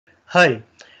Hi,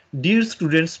 dear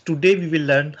students, today we will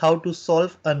learn how to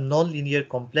solve a nonlinear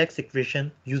complex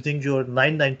equation using your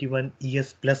 991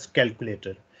 ES Plus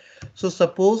calculator. So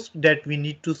suppose that we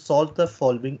need to solve the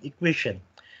following equation.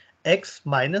 X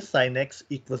minus sin x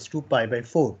equals to pi by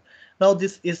 4. Now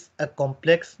this is a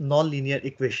complex nonlinear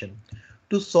equation.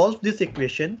 To solve this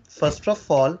equation, first of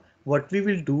all, what we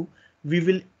will do, we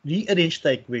will rearrange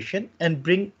the equation and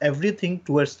bring everything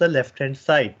towards the left hand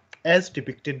side as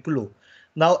depicted below.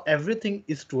 Now everything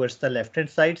is towards the left hand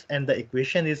sides and the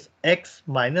equation is x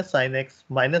minus sin x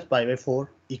minus pi by 4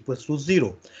 equals to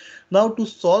 0. Now to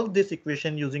solve this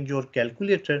equation using your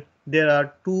calculator, there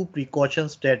are two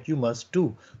precautions that you must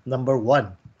do. Number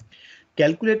one,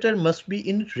 calculator must be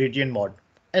in radian mode.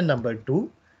 And number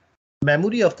two,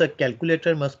 memory of the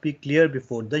calculator must be clear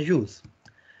before the use.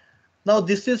 Now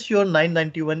this is your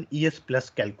 991 ES Plus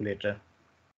calculator.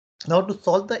 Now to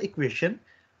solve the equation,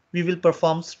 we will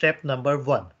perform step number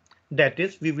 1. That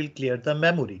is, we will clear the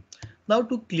memory. Now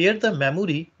to clear the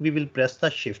memory, we will press the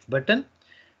shift button.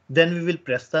 Then we will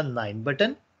press the 9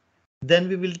 button. Then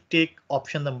we will take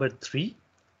option number 3.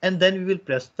 And then we will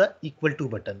press the equal to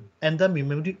button. And the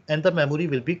memory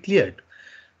will be cleared.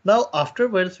 Now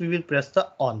afterwards, we will press the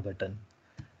on button.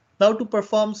 Now to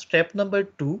perform step number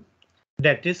 2.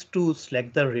 That is to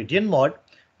select the radian mode,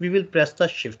 we will press the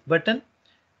shift button.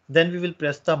 Then we will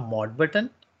press the mod button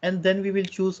and then we will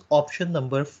choose option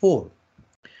number 4.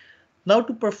 Now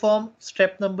to perform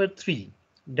step number 3,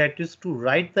 that is to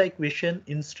write the equation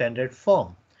in standard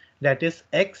form, that is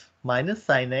x minus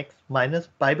sin x minus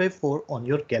pi by 4 on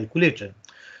your calculator.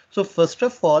 So first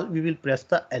of all, we will press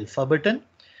the alpha button,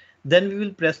 then we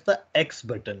will press the x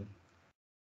button,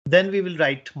 then we will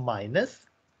write minus,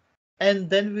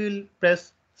 and then we will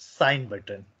press sin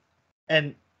button,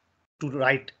 and to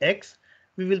write x,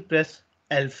 we will press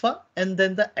alpha and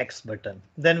then the x button.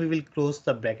 Then we will close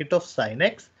the bracket of sin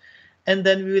x and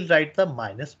then we will write the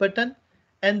minus button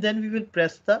and then we will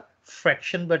press the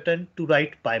fraction button to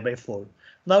write pi by 4.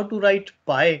 Now to write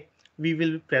pi, we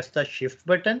will press the shift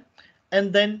button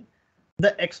and then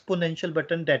the exponential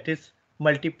button, that is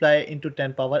multiply into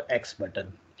 10 power x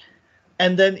button.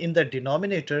 And then in the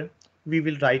denominator, we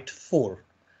will write 4.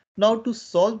 Now to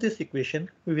solve this equation,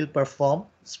 we will perform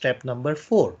step number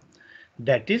 4.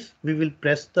 That is, we will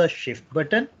press the shift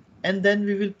button and then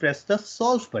we will press the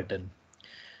solve button.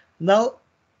 Now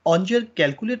on your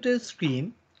calculator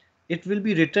screen, it will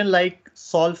be written like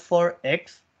solve for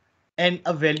x and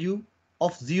a value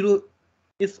of 0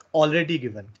 is already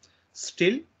given.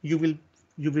 Still, you will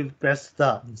press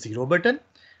the 0 button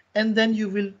and then you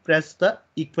will press the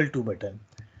equal to button.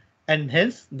 And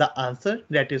hence the answer,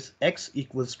 that is x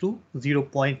equals to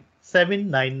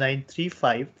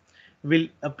 0.79935 will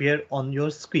appear on your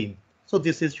screen. So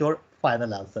this is your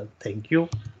final answer. Thank you.